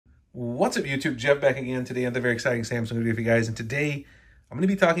What's up, YouTube? Jeff back again today on the very exciting Samsung video for you guys. And today I'm going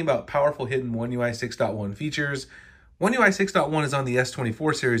to be talking about powerful hidden One UI 6.1 features. One UI 6.1 is on the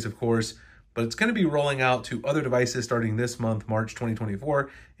S24 series, of course, but it's going to be rolling out to other devices starting this month, March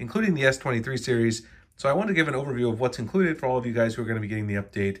 2024, including the S23 series. So I want to give an overview of what's included for all of you guys who are going to be getting the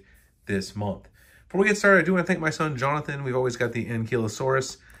update this month. Before we get started, I do want to thank my son, Jonathan. We've always got the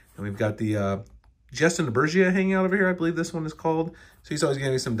Ankylosaurus, and we've got the Justin Bergia hanging out over here, I believe this one is called. So he's always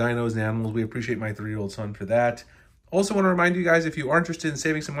giving me some dinos and animals. We appreciate my 3-year-old son for that. Also want to remind you guys, if you are interested in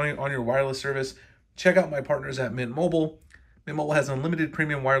saving some money on your wireless service, check out my partners at Mint Mobile. Mint Mobile has unlimited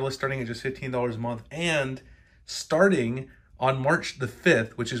premium wireless starting at just $15 a month. And starting on March the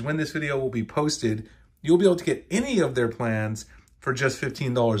 5th, which is when this video will be posted, you'll be able to get any of their plans for just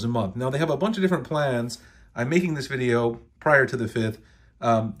 $15 a month. Now, they have a bunch of different plans. I'm making this video prior to the 5th.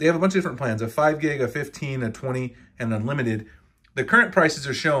 They have a bunch of different plans, a 5 gig, a 15, a 20, and unlimited. The current prices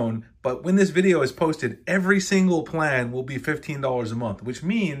are shown, but when this video is posted, every single plan will be $15 a month, which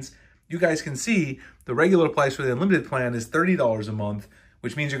means you guys can see the regular price for the unlimited plan is $30 a month,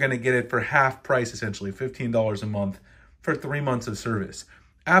 which means you're going to get it for half price, essentially, $15 a month for 3 months of service.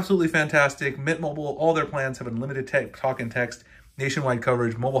 Absolutely fantastic. Mint Mobile, all their plans have unlimited talk and text, nationwide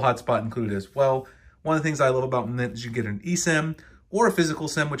coverage, mobile hotspot included as well. One of the things I love about Mint is you get an eSIM or a physical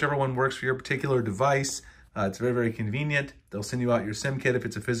SIM, whichever one works for your particular device. It's very, very convenient. They'll send you out your SIM kit if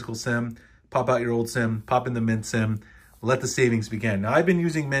it's a physical SIM, pop out your old SIM, pop in the Mint SIM, let the savings begin. Now, I've been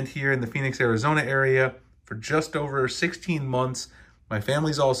using Mint here in the Phoenix, Arizona area for just over 16 months. My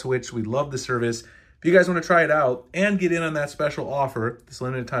family's all switched. We love the service. If you guys want to try it out and get in on that special offer, this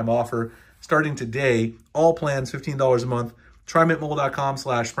limited time offer, starting today, all plans $15 a month, try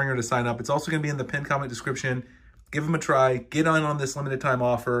mintmobile.com/Springer to sign up. It's also going to be in the pinned comment description. Give them a try. Get on this limited time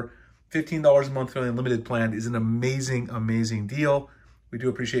offer. $15 a month for the unlimited plan is an amazing, amazing deal. We do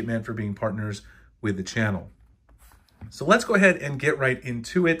appreciate Mint for being partners with the channel. So let's go ahead and get right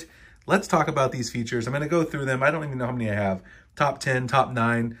into it. Let's talk about these features. I'm going to go through them. I don't even know how many I have. Top 10, top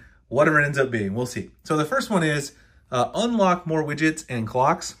 9, whatever it ends up being. We'll see. So the first one is unlock more widgets and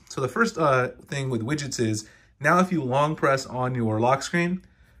clocks. So the first thing with widgets is now if you long press on your lock screen,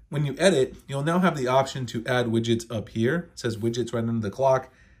 when you edit, you'll now have the option to add widgets up here. It says widgets right under the clock.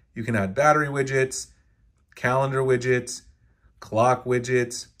 You can add battery widgets, calendar widgets, clock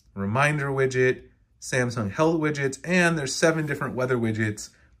widgets, reminder widget, Samsung Health widgets, and there's 7 different weather widgets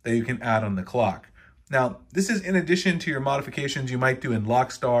that you can add on the clock. Now, this is in addition to your modifications you might do in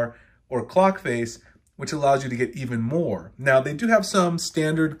Lockstar or Clockface, which allows you to get even more. Now, they do have some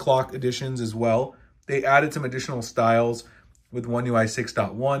standard clock additions as well. They added some additional styles with One UI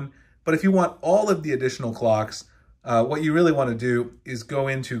 6.1. But if you want all of the additional clocks, what you really want to do is go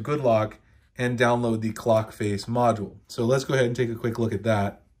into Good Lock and download the Clockface module. So let's go ahead and take a quick look at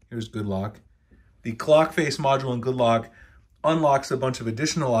that. Here's Good Lock. The Clockface module in Good Lock unlocks a bunch of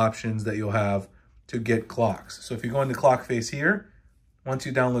additional options that you'll have to get clocks. So if you go into Clockface here, once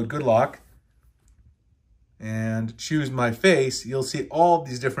you download Good Lock and choose My Face, you'll see all of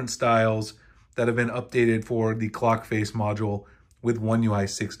these different styles that have been updated for the Clockface module with One UI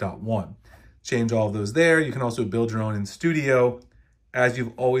 6.1. Change all of those there. You can also build your own in Studio, as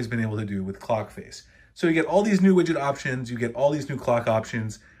you've always been able to do with Clockface. So you get all these new widget options, you get all these new clock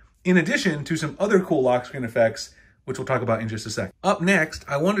options, in addition to some other cool lock screen effects, which we'll talk about in just a sec. Up next,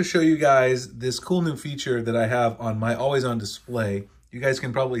 I want to show you guys this cool new feature that I have on my always on display. You guys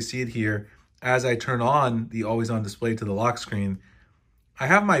can probably see it here as I turn on the always on display to the lock screen. I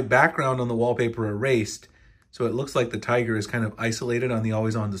have my background on the wallpaper erased, so it looks like the tiger is kind of isolated on the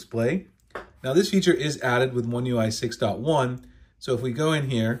always on display. Now, this feature is added with One UI 6.1. So if we go in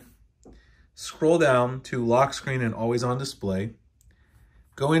here, scroll down to lock screen and always on display,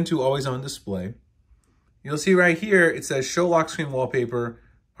 go into always on display, you'll see right here, it says show lock screen wallpaper,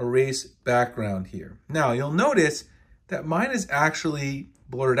 erase background here. Now, you'll notice that mine is actually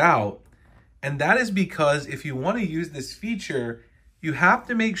blurred out. And that is because if you want to use this feature, you have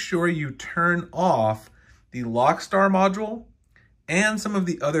to make sure you turn off the Lockstar module and some of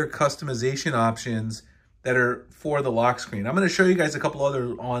the other customization options that are for the lock screen. I'm going to show you guys a couple other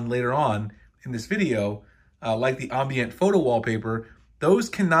later on in this video, like the ambient photo wallpaper. Those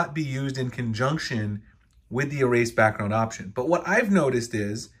cannot be used in conjunction with the erase background option. But what I've noticed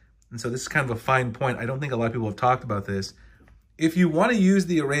is, and so this is kind of a fine point, I don't think a lot of people have talked about this, if you want to use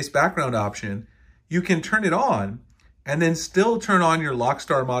the erase background option, you can turn it on and then still turn on your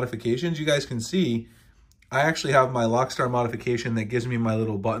Lockstar modifications. You guys can see I actually have my Lockstar modification that gives me my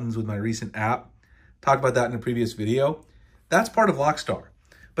little buttons with my recent app. Talked about that in a previous video. That's part of Lockstar.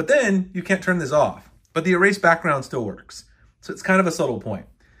 But then you can't turn this off. But the erase background still works. So it's kind of a subtle point.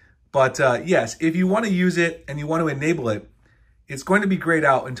 But yes, if you want to use it and you want to enable it, it's going to be grayed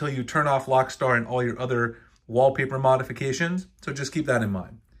out until you turn off Lockstar and all your other wallpaper modifications. So just keep that in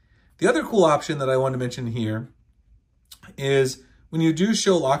mind. The other cool option that I want to mention here is when you do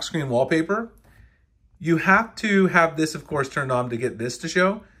show lock screen wallpaper, you have to have this, of course, turned on to get this to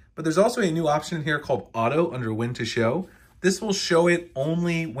show. But there's also a new option here called Auto under When to Show. This will show it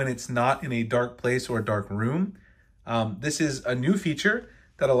only when it's not in a dark place or a dark room. This is a new feature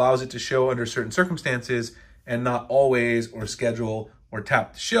that allows it to show under certain circumstances and not always or schedule or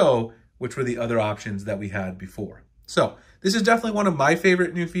tap to show, which were the other options that we had before. So this is definitely one of my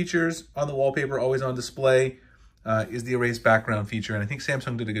favorite new features on the wallpaper, always on display, is the erase background feature. And I think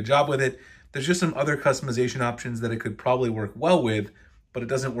Samsung did a good job with it. There's just some other customization options that it could probably work well with, but it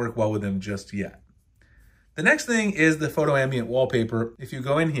doesn't work well with them just yet. The next thing is the photo ambient wallpaper. If you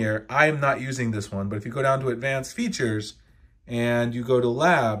go in here, I am not using this one, but if you go down to advanced features and you go to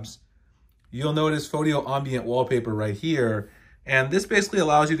labs, you'll notice photo ambient wallpaper right here. And this basically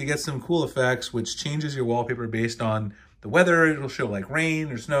allows you to get some cool effects, which changes your wallpaper based on the weather. It'll show like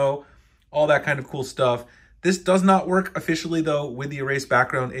rain or snow, all that kind of cool stuff. This does not work officially though with the erase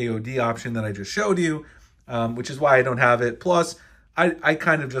background AOD option that I just showed you, which is why I don't have it. Plus, I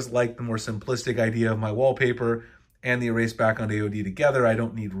kind of just like the more simplistic idea of my wallpaper and the erase background AOD together. I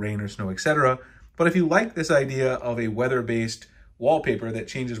don't need rain or snow, etc. But if you like this idea of a weather-based wallpaper that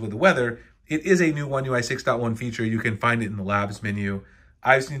changes with the weather, it is a new One UI 6.1 feature. You can find it in the labs menu.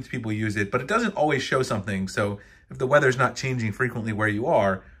 I've seen people use it, but it doesn't always show something. So if the weather's not changing frequently where you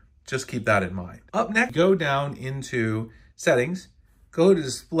are, just keep that in mind. Up next, go down into settings, go to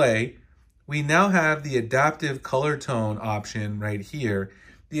display. We now have the adaptive color tone option right here.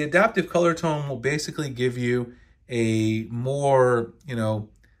 The adaptive color tone will basically give you a more,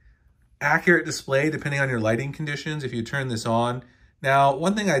 accurate display depending on your lighting conditions if you turn this on. Now,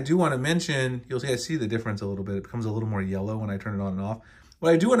 one thing I do want to mention, you'll see I see the difference a little bit. It becomes a little more yellow when I turn it on and off.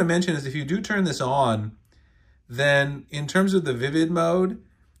 What I do want to mention is if you do turn this on, then in terms of the vivid mode,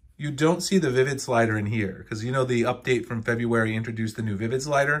 you don't see the vivid slider in here because the update from February introduced the new vivid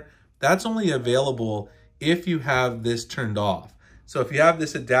slider. That's only available if you have this turned off. So if you have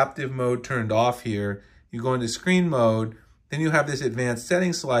this adaptive mode turned off here, you go into screen mode, then you have this advanced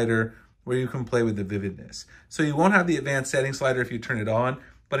settings slider where you can play with the vividness. So you won't have the advanced settings slider if you turn it on,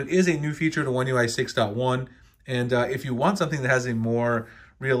 but it is a new feature to One UI 6.1. And if you want something that has a more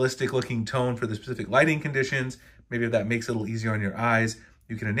realistic looking tone for the specific lighting conditions, maybe if that makes it a little easier on your eyes,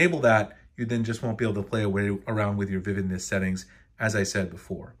 you can enable that. You then just won't be able to play around with your vividness settings, as I said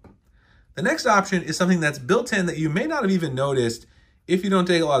before. The next option is something that's built in that you may not have even noticed if you don't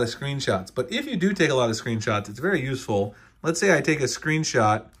take a lot of screenshots. But if you do take a lot of screenshots, it's very useful. Let's say I take a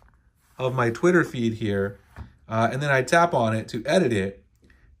screenshot of my Twitter feed here, and then I tap on it to edit it.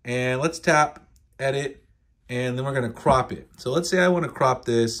 And let's tap edit, and then we're going to crop it. So let's say I want to crop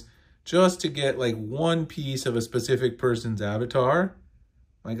this just to get like one piece of a specific person's avatar.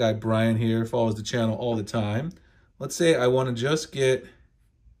 My guy Brian here follows the channel all the time. Let's say I want to just get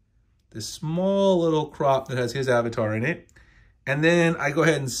this small little crop that has his avatar in it. And then I go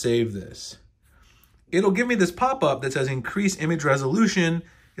ahead and save this. It'll give me this pop-up that says increase image resolution.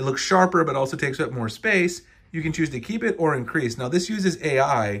 It looks sharper, but also takes up more space. You can choose to keep it or increase. Now this uses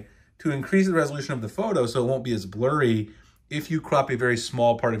AI to increase the resolution of the photo so it won't be as blurry if you crop a very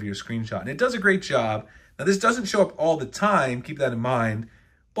small part of your screenshot. And it does a great job. Now this doesn't show up all the time, keep that in mind,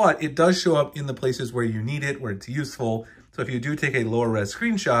 but it does show up in the places where you need it, where it's useful. So if you do take a lower res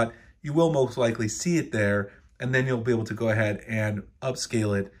screenshot, you will most likely see it there, and then you'll be able to go ahead and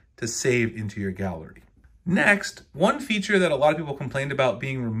upscale it to save into your gallery. Next, one feature that a lot of people complained about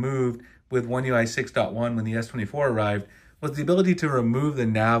being removed with One UI 6.1 when the S24 arrived was the ability to remove the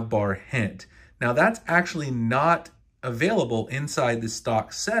navbar hint. Now that's actually not available inside the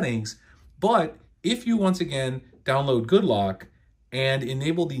stock settings, but if you once again download GoodLock and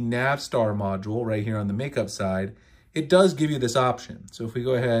enable the Navstar module right here on the makeup side, it does give you this option. So if we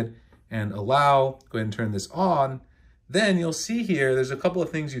go ahead and allow, go ahead and turn this on, then you'll see here, there's a couple of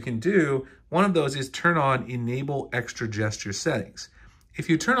things you can do. One of those is turn on enable extra gesture settings. If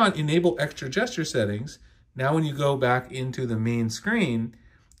you turn on enable extra gesture settings, now when you go back into the main screen,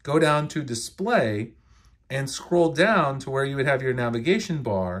 go down to display and scroll down to where you would have your navigation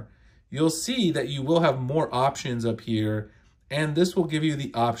bar, you'll see that you will have more options up here. And this will give you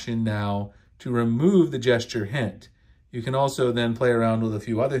the option now to remove the gesture hint. You can also then play around with a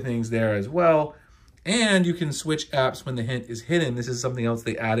few other things there as well. And you can switch apps when the hint is hidden. This is something else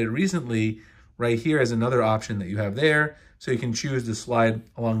they added recently right here as another option that you have there. So you can choose to slide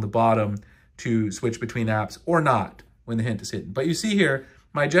along the bottom to switch between apps or not when the hint is hidden. But you see here,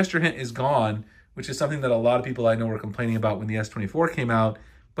 my gesture hint is gone, which is something that a lot of people I know were complaining about when the S24 came out,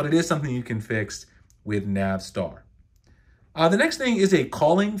 but it is something you can fix with Navstar. The next thing is a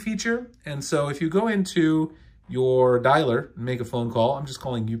calling feature. And so if you go into your dialer and make a phone call, I'm just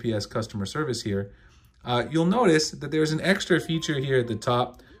calling UPS customer service here, you'll notice that there's an extra feature here at the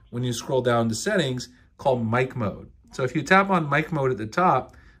top when you scroll down to settings called mic mode. So if you tap on mic mode at the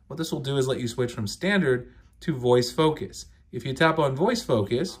top, what this will do is let you switch from standard to voice focus. If you tap on voice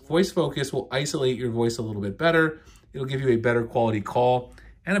focus will isolate your voice a little bit better. It'll give you a better quality call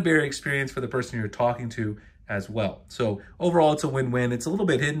and a better experience for the person you're talking to as well. So overall, it's a win-win. It's a little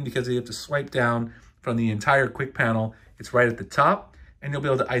bit hidden because you have to swipe down from the entire quick panel. It's right at the top, and you'll be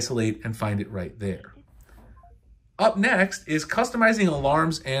able to isolate and find it right there. Up next is customizing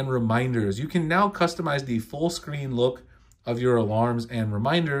alarms and reminders. You can now customize the full screen look of your alarms and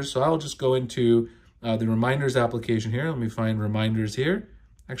reminders. So I'll just go into the reminders application here. Let me find reminders here.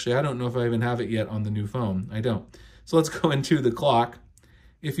 Actually, I don't know if I even have it yet on the new phone. I don't. So let's go into the clock.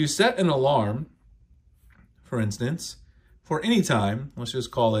 If you set an alarm, for instance, for any time, let's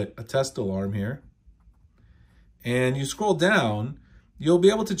just call it a test alarm here, and you scroll down, you'll be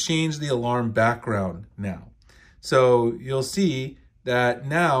able to change the alarm background now. So you'll see that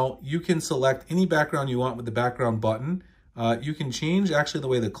now you can select any background you want with the background button. You can change actually the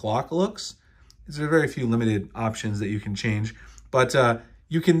way the clock looks. There are very few limited options that you can change, but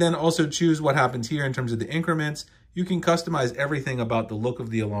you can then also choose what happens here in terms of the increments. You can customize everything about the look of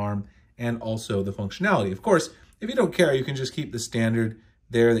the alarm and also the functionality. Of course, if you don't care, you can just keep the standard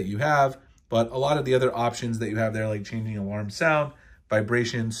there that you have, but a lot of the other options that you have there, like changing alarm sound,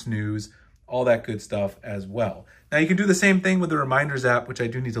 vibration, snooze, all that good stuff as well. Now you can do the same thing with the reminders app, which I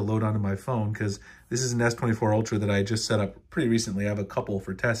do need to load onto my phone because this is an S24 Ultra that I just set up pretty recently. I have a couple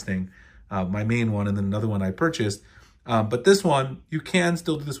for testing, my main one and then another one I purchased. But this one, you can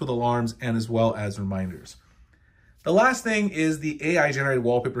still do this with alarms and as well as reminders. The last thing is the AI generated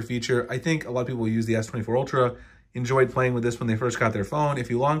wallpaper feature. I think a lot of people who use the S24 Ultra enjoyed playing with this when they first got their phone. If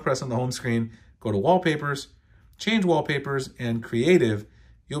you long press on the home screen, go to wallpapers, change wallpapers and creative,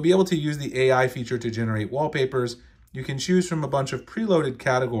 you'll be able to use the AI feature to generate wallpapers. You can choose from a bunch of preloaded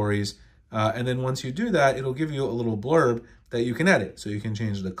categories. And then once you do that, it'll give you a little blurb that you can edit. So you can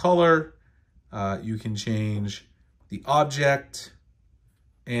change the color, you can change the object,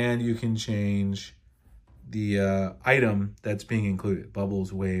 and you can change the item that's being included,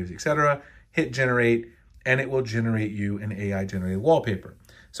 bubbles, waves, etc. Hit generate, and it will generate you an AI generated wallpaper.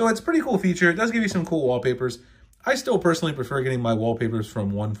 So it's a pretty cool feature. It does give you some cool wallpapers. I still personally prefer getting my wallpapers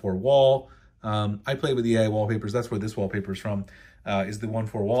from 1-4-Wall. I play with the AI wallpapers. That's where this wallpaper is from, is the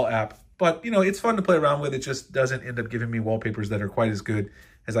 1-4-Wall app. But, you know, it's fun to play around with. It just doesn't end up giving me wallpapers that are quite as good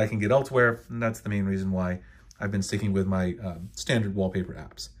as I can get elsewhere. And that's the main reason why I've been sticking with my standard wallpaper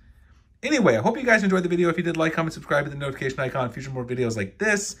apps. Anyway, I hope you guys enjoyed the video. If you did, like, comment, subscribe, hit the notification icon, future more videos like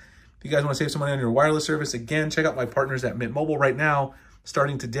this. If you guys want to save some money on your wireless service, again, check out my partners at Mint Mobile right now.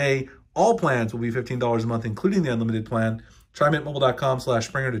 Starting today, all plans will be $15 a month, including the unlimited plan. Try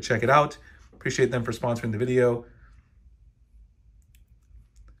mintmobile.com/Springer to check it out. Appreciate them for sponsoring the video.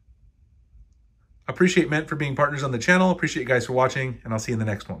 Appreciate Mint for being partners on the channel. Appreciate you guys for watching, and I'll see you in the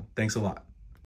next one. Thanks a lot.